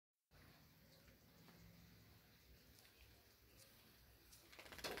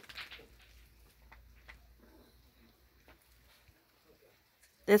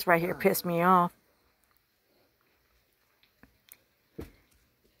This right here pissed me off.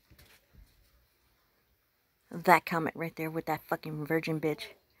 That comment right there with that fucking virgin bitch.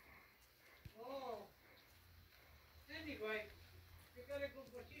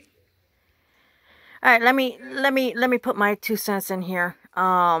 All right, let me put my 2 cents in here.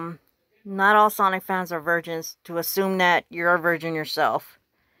 Not all Sonic fans are virgins. To assume that you're a virgin yourself,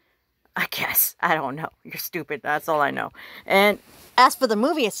 I guess. I don't know. You're stupid. That's all I know. And as for the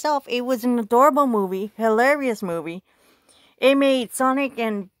movie itself, it was an adorable movie, hilarious movie. It made Sonic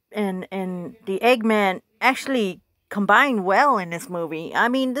and the Eggman actually combine well in this movie. I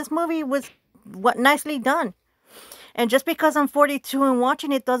mean, this movie was nicely done. And just because I'm 42 and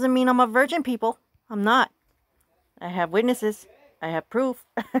watching it doesn't mean I'm a virgin, people. I'm not. I have witnesses. I have proof.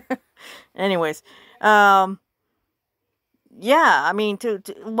 Anyways, yeah, I mean,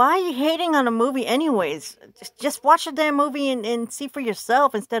 why are you hating on a movie anyways? Just watch the damn movie and see for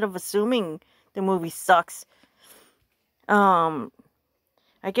yourself instead of assuming the movie sucks. I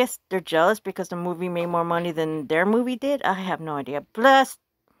guess they're jealous because the movie made more money than their movie did. I have no idea. Plus,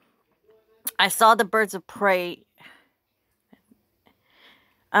 I saw the Birds of Prey.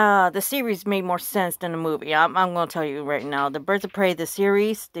 The series made more sense than the movie. I'm gonna tell you right now. The Birds of Prey, the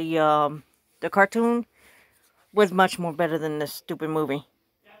series, the cartoon, was much more better than this stupid movie.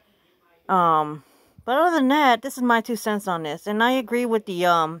 But other than that, this is my 2 cents on this, and I agree with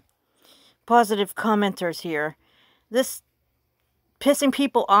the positive commenters here. This pissing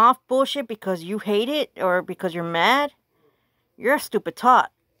people off bullshit because you hate it or because you're mad, you're a stupid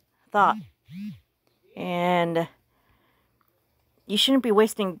thought. And you shouldn't be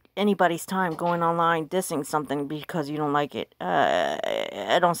wasting anybody's time going online dissing something because you don't like it.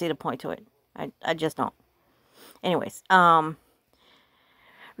 I don't see the point to it. I just don't. Anyways,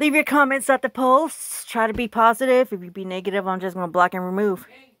 leave your comments at the posts. Try to be positive. If you be negative, I'm just going to block and remove.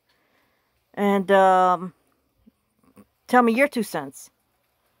 And tell me your 2 cents.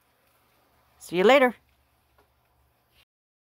 See you later.